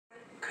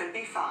could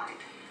be fined.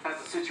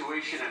 As the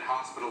situation at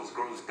hospitals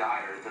grows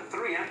dire, the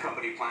 3M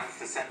company plans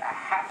to send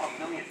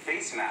 500,000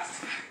 face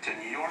masks to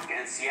New York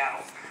and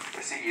Seattle.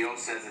 Their CEO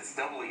says it's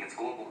doubling its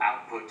global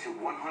output to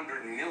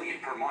 100 million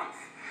per month.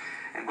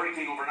 And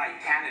breaking overnight,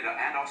 Canada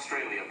and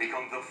Australia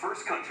become the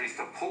first countries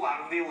to pull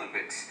out of the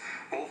Olympics.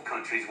 Both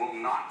countries will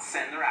not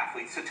send their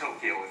athletes to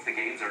Tokyo if the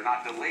games are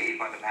not delayed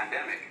by the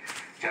pandemic.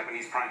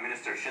 Japanese Prime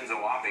Minister Shinzo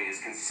Abe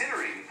is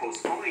considering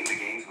postponing the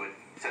games, but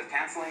says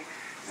canceling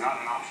is not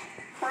an option.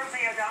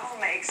 Rosie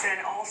O'Donnell makes an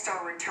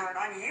all-star return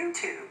on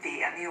YouTube.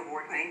 The Emmy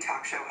Award-winning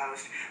talk show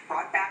host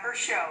brought back her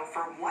show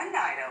for one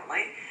night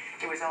only.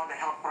 It was all to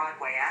help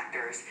Broadway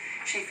actors.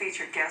 She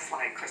featured guests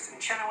like Kristen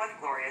Chenoweth,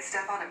 Gloria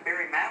Estefan, and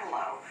Barry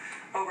Manilow.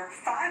 Over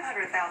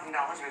 $500,000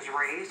 was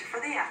raised for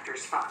the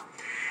Actors Fund.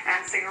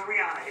 And singer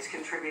Rihanna is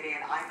contributing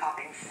an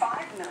eye-popping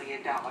 $5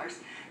 million.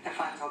 The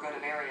funds will go to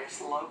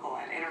various local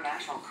and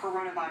international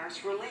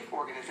coronavirus relief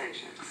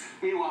organizations.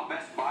 Meanwhile,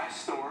 Best Buy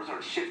stores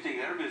are shifting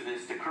their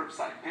business to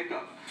curbside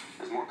pickup.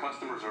 As more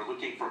customers are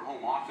looking for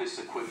home office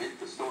equipment,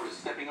 the store is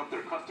stepping up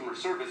their customer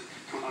service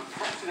to an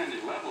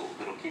unprecedented level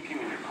that'll keep you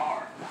in your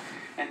car.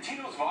 And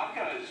Tito's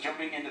Vodka is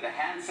jumping into the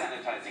hand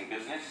sanitizing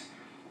business.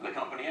 The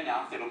company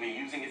announced it'll be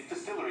using its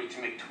distillery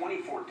to make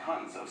 24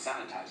 tons of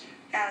sanitizer.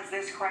 As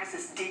this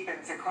crisis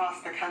deepens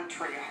across the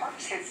country,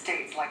 hardest-hit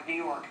states like New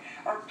York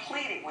are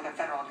pleading with the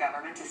federal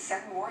government to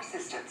send more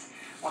assistance,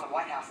 while the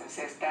White House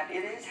insists that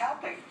it is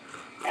helping.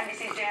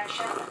 NBC's Dan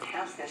Sherman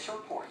has this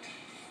report.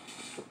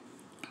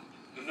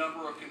 The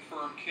number of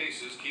confirmed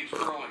cases keeps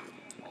growing,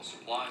 while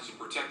supplies of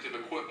protective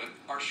equipment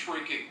are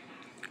shrinking.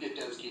 It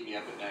does keep me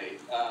up at night.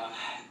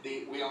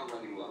 We are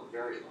running low,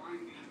 very low.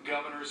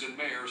 Governors and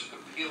mayors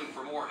appealing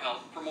for more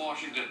help from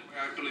Washington.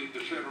 I believe the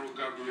federal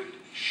government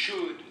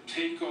should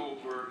take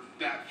over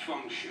that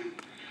function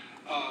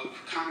of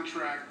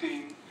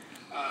contracting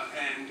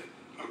and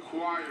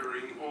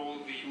acquiring all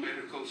the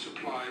medical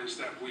supplies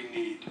that we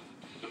need.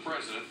 The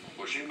president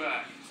pushing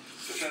back.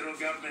 The federal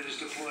government has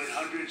deployed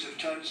hundreds of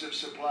tons of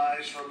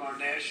supplies from our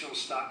national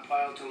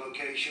stockpile to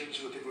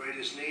locations with the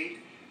greatest need.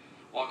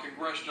 While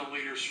congressional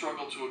leaders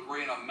struggle to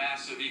agree on a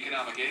massive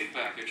economic aid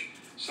package,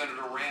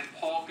 Senator Rand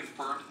Paul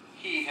confirmed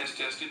he has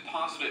tested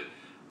positive.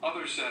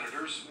 Other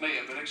senators may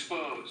have been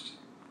exposed.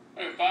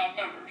 We have 5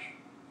 members.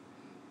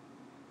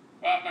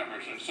 5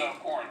 members in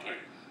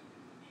self-quarantine.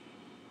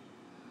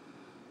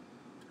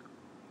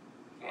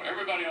 So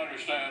everybody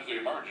understands the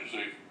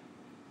emergency,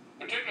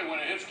 particularly when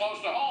it hits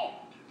close to home.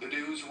 The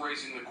news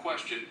raising the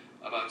question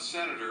about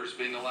senators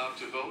being allowed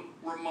to vote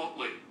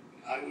remotely.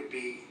 I would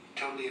be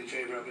totally in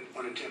favor of it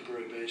on a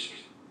temporary basis.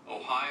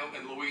 Ohio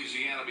and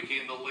Louisiana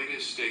became the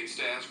latest states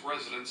to ask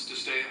residents to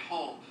stay at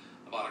home.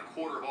 About a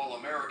quarter of all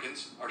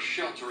Americans are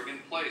sheltering in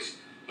place,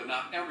 but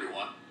not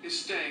everyone is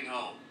staying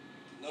home.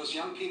 Those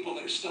young people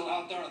that are still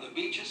out there on the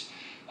beaches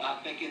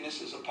thinking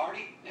this is a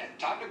party,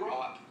 time to grow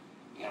up.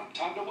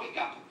 Time to wake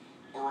up.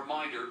 A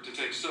reminder to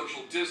take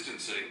social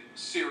distancing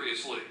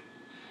seriously.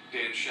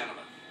 Dan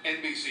Sheneman,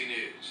 NBC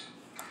News.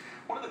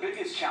 One of the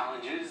biggest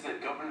challenges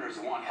that governors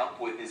want help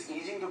with is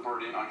easing the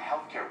burden on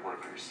healthcare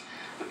workers.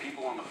 The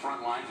people on the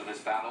front lines of this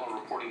battle are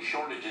reporting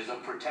shortages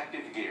of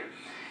protective gear.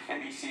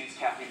 NBC's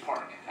Kathy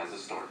Park has a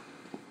story.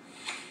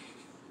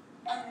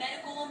 A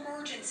medical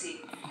emergency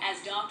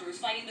as doctors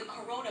fighting the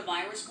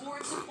coronavirus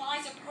hoard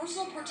supplies of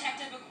personal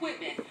protective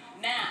equipment.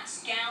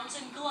 Masks, gowns,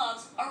 and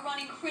gloves are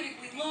running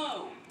critically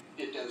low.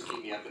 It does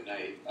keep me up at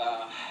night.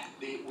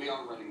 We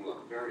are running low,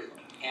 very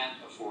low. Can't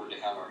afford to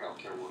have our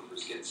healthcare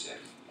workers get sick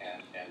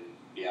and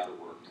be out of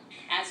work.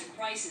 As the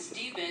crisis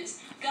deepens,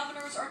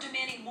 governors are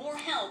demanding more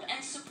help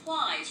and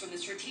supplies from the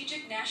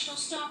Strategic National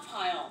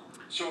Stockpile.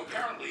 So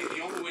apparently,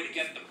 the only way to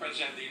get the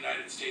President of the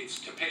United States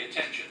to pay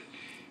attention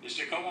is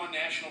to go on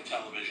national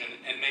television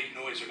and make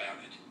noise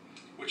about it,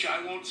 which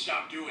I won't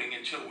stop doing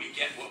until we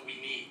get what we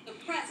need.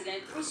 The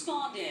President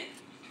responded.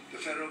 The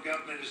federal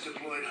government has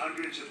deployed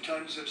hundreds of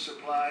tons of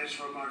supplies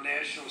from our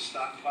national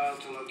stockpile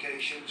to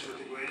locations with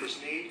the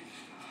greatest need.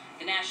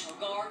 The National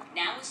Guard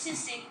now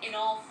assisting in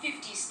all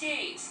 50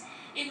 states.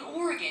 In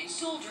Oregon,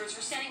 soldiers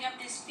are setting up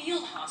this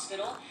field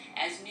hospital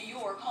as New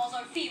York calls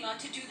on FEMA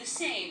to do the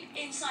same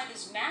inside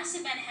this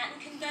massive Manhattan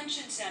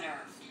Convention Center.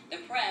 The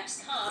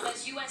preps come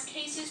as U.S.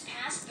 cases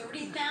pass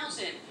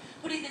 30,000,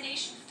 putting the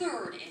nation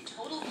third in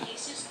total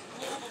cases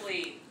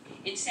globally.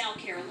 In South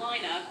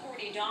Carolina,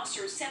 Courtney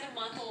Doster's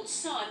 7-month-old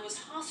son was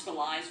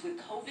hospitalized with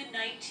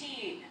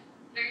COVID-19.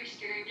 Very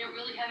scary. We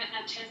really haven't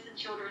tested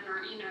children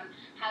or,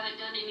 haven't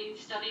done any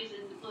studies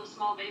in little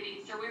small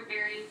babies. So we're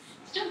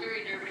still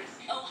very nervous.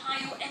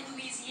 Ohio and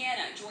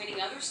Louisiana joining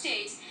other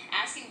states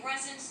asking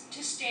residents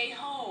to stay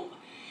home.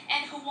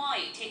 And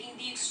Hawaii taking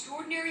the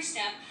extraordinary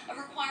step of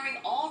requiring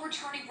all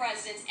returning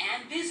residents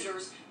and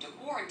visitors to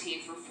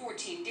quarantine for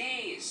 14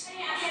 days.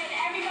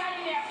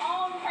 Everybody in their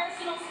own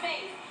personal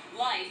space.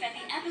 Life at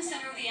the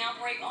epicenter of the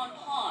outbreak on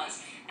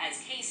pause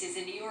as cases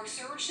in New York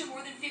surged to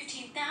more than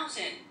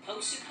 15,000.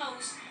 Coast to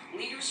coast,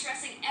 leaders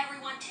stressing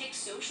everyone takes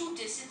social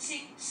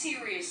distancing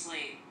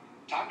seriously.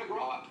 Time to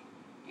grow up.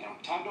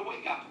 Time to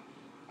wake up.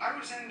 I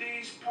was in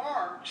these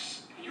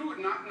parks. You would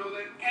not know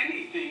that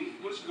anything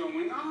was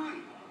going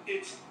on.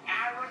 It's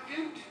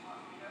arrogant,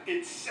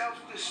 it's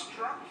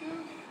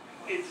self-destructive,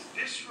 it's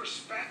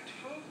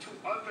disrespectful to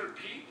other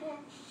people,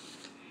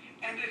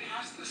 and it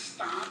has to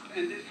stop,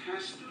 and it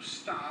has to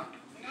stop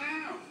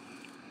now.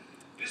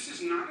 This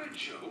is not a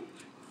joke,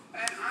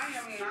 and I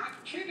am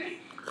not kidding.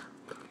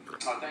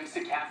 Thanks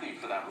to Kathy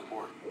for that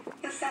report.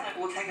 The Senate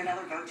will take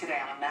another vote today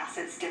on a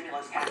massive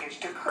stimulus package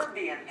to curb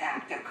the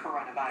impact of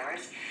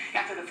coronavirus.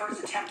 After the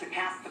first attempt to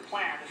pass the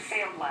plan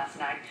failed last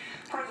night,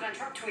 President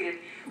Trump tweeted,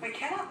 "We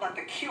cannot let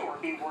the cure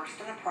be worse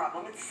than the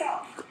problem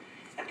itself.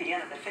 At the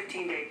end of the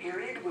 15-day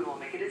period, we will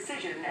make a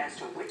decision as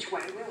to which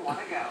way we want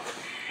to go."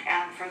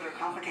 And further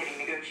complicating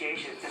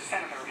negotiations, the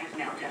senator has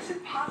now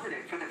tested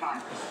positive for the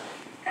virus.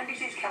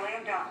 NBC's Kelly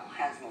O'Donnell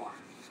has more.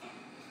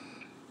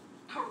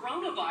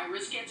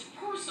 Coronavirus gets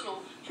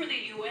personal for the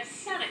U.S.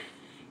 Senate.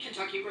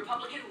 Kentucky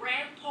Republican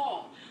Rand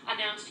Paul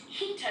announced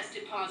he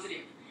tested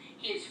positive.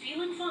 He is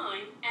feeling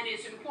fine and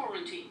is in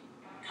quarantine.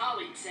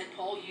 Colleagues said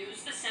Paul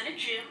used the Senate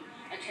gym,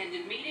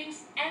 attended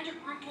meetings, and a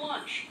group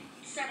lunch.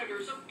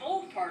 Senators of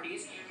both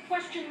parties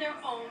questioned their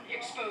own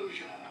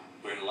exposure.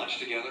 We're in lunch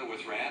together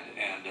with Rand,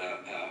 and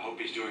hope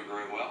he's doing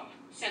very well.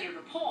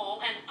 Senator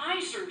Paul, an eye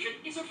surgeon,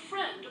 is a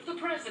friend of the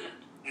president.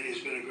 And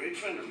he's been a great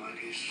friend of mine.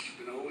 He's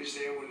been always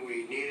there when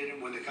we needed him,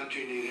 when the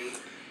country needed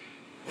him.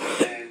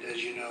 And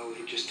as you know,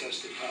 he just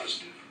tested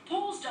positive.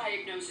 Paul's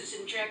diagnosis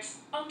injects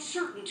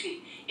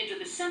uncertainty into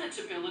the Senate's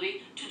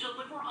ability to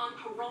deliver on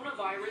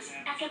coronavirus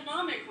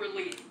economic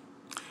relief.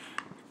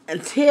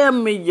 And tell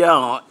me,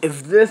 y'all,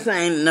 if this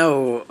ain't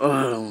no,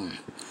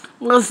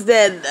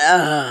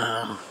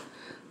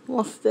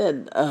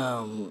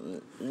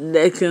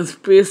 that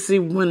conspiracy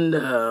when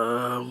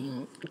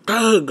the,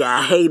 dang,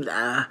 I hate,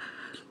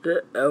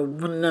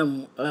 when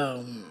them,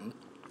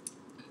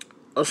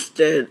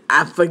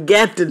 I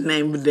forgot the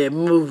name of that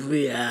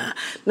movie.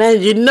 Now,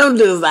 you know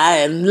this, I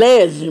am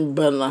legend,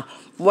 but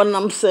what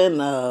I'm saying,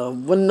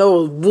 when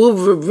those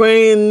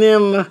Wolverine,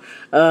 them,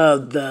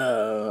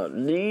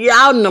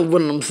 y'all know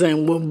what I'm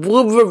saying, when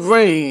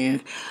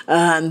Wolverine,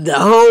 the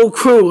whole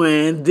crew,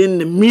 and then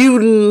the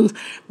mutants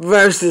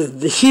versus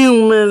the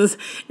humans,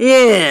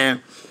 yeah.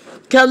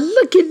 Cause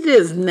look at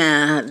this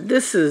now.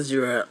 This is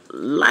your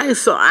life.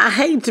 So I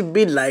hate to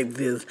be like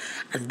this.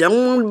 I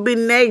don't want to be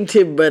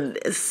negative,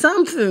 but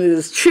something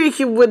is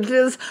tricky with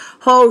this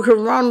whole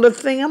corona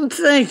thing. I'm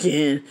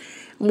thinking,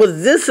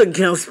 was this a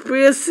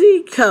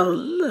conspiracy? Cause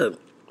look,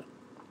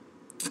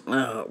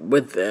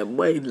 with that,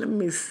 wait, let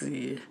me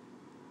see.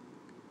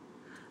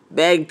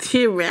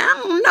 Bacteria,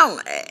 I don't know.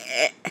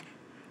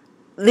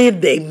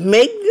 Did they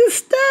make this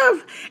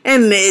stuff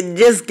and it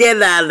just get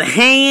out of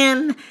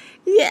hand?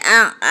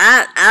 Yeah,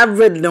 I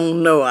really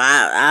don't know.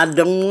 I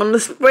don't want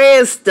to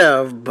spread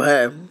stuff,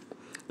 but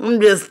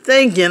I'm just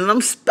thinking,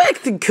 I'm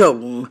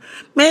spectacle.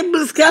 Maybe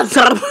it's got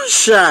some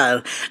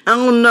shot. I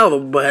don't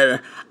know,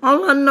 but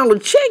all I know,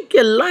 check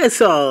your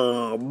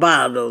Lysol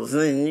bottles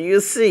and you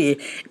see.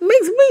 It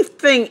makes me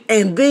think,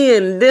 and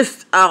then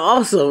this,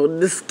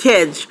 this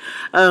catch,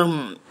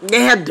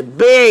 they had to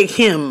beg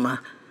him,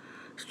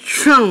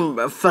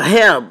 Trump, for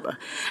help.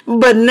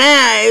 But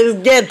now it's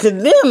get to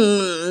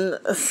them,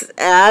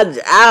 I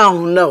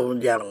don't know,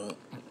 y'all.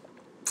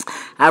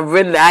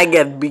 I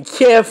got to be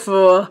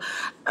careful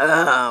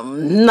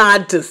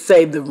not to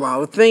say the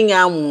wrong thing.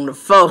 I want to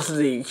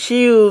falsely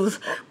accuse,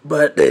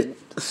 but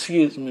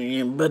excuse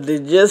me, but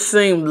it just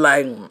seems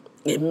like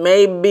it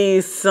may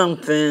be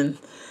something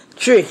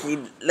tricky.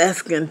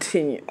 Let's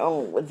continue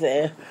on with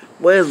that.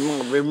 Where's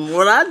my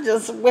remote?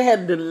 We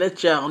had to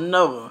let y'all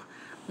know.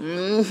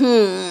 It's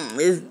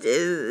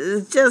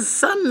just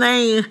something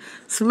ain't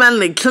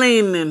smelling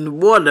clean in the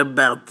water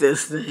about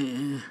this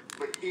thing.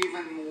 But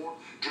even more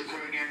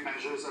draconian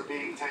measures are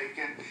being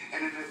taken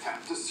in an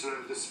attempt to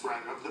slow the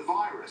spread of the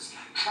virus.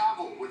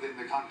 Travel within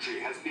the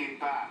country has been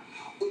banned.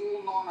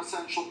 All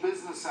non-essential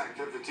business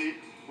activity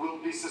will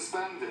be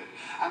suspended.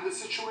 And the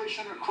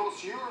situation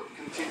across Europe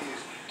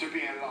continues to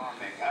be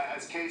alarming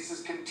as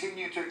cases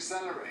continue to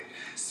accelerate.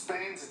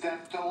 Spain's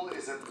death toll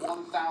is at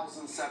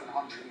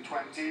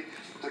 1,720.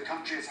 The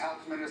country's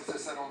health minister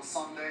said on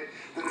Sunday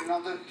that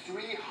another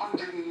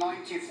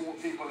 394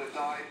 people have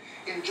died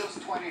in just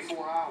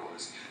 24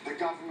 hours. The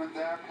government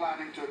there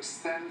planning to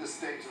extend the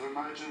state of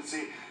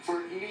emergency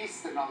for at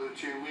least another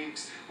 2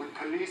 weeks with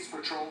police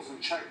patrols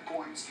and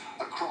checkpoints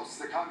across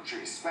the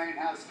country. Spain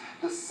has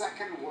the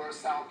second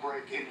worst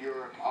outbreak in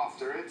Europe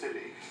after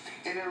Italy.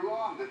 In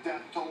Iran, the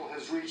death toll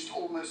has reached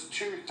almost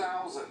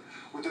 2,000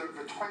 with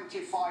over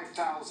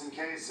 25,000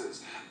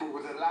 cases. But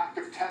with a lack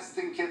of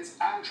testing kits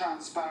and and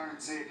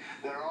transparency,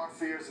 there are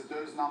fears that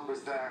those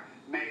numbers there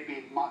may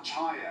be much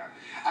higher.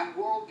 And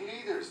world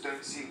leaders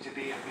don't seem to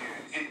be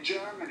immune. In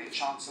Germany,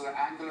 Chancellor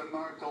Angela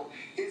Merkel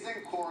is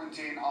in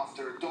quarantine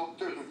after a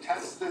doctor who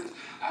tested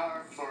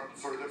her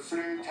for the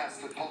flu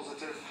tested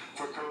positive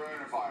for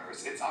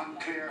coronavirus. It's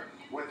unclear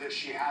whether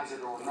she has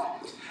it or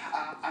not.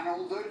 And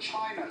although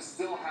China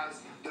still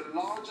has the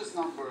largest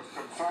number of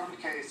confirmed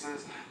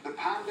cases, the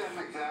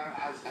pandemic there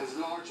has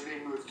largely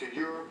moved to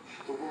Europe.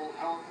 The World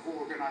Health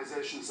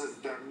Organization says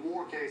there are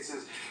more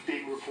cases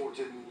being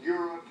reported in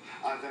Europe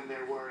than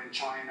there were in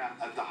China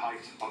at the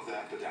height of the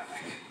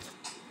epidemic.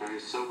 Very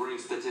sobering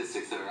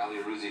statistics there, Ali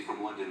Arouzi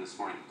from London this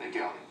morning. Thank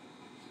you, Ali.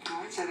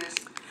 All right, so this.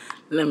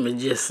 Let me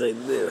just say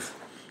this.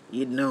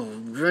 You know,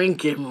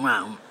 drinking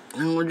I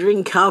don't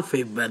drink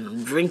coffee, but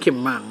I'm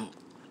drinking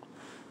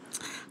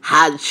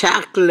hot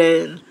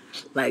chocolate.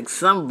 Like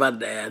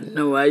somebody I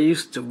know I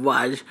used to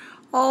watch.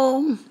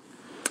 Oh,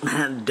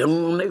 I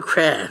don't want to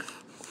cry.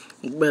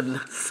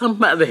 But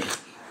somebody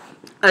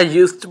I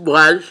used to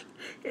watch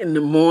in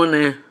the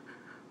morning,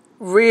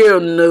 real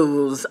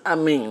news. I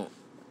mean,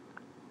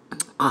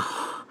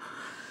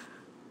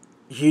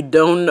 you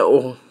don't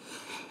know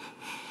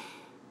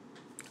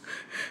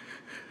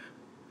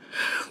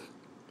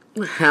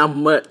how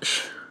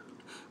much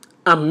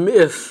I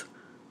miss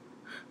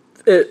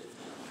it.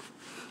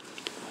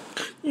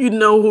 You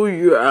know who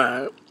you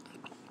are.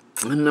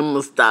 And I'm going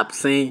to stop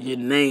saying your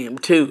name,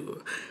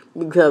 too.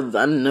 Because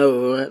I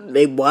know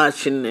they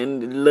watching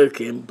and they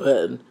looking.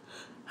 But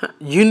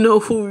you know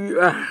who you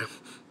are.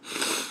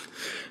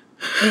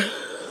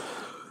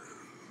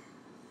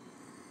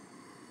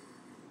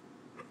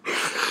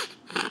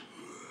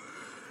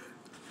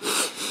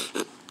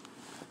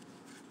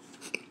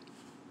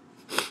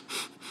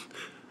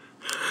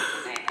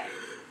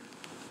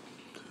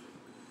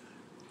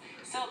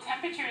 So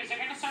temperatures are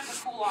going to start to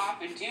cool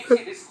off, and due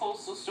to this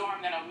coastal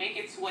storm that'll make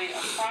its way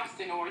across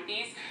the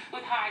Northeast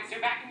with highs,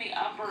 they're back in the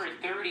upper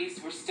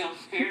 30s. We're still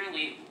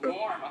fairly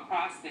warm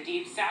across the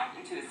deep south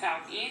into the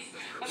southeast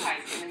with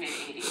highs in the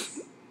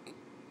mid-80s.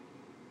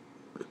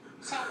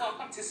 So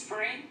welcome to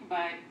spring,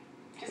 but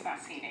just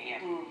not seeing it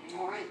yet.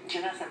 All right,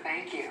 Janessa,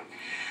 thank you.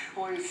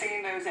 Well, we've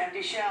seen those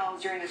empty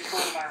shelves during this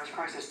coronavirus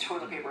crisis.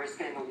 Toilet paper has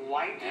been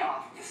wiped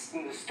off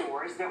the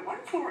stores, but one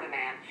Florida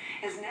man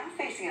is now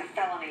facing a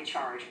felony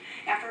charge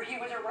after he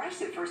was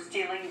arrested for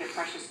stealing the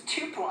precious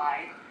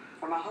 2-ply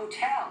from a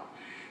hotel.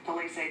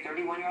 Police say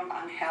 31-year-old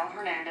Angel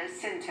Hernandez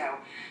Cinto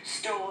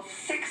stole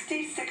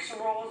 66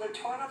 rolls of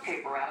toilet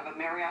paper out of a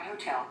Marriott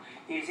hotel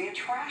using a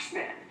trash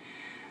bin.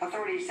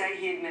 Authorities say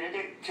he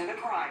admitted to the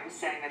crime,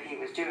 saying that he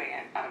was doing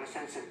it out of a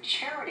sense of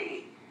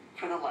charity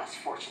for the less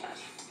fortunate.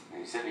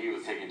 He said he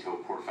was taken to a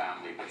poor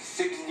family, but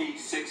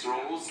 66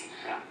 rolls?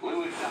 Yeah.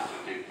 Louis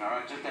dude. All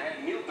right, just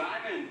ahead. Neil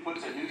Diamond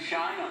puts a new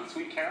shine on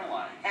Sweet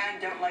Caroline.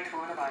 And don't let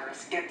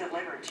coronavirus get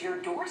delivered to your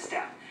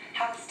doorstep.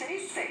 How to stay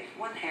safe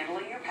when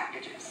handling your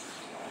packages.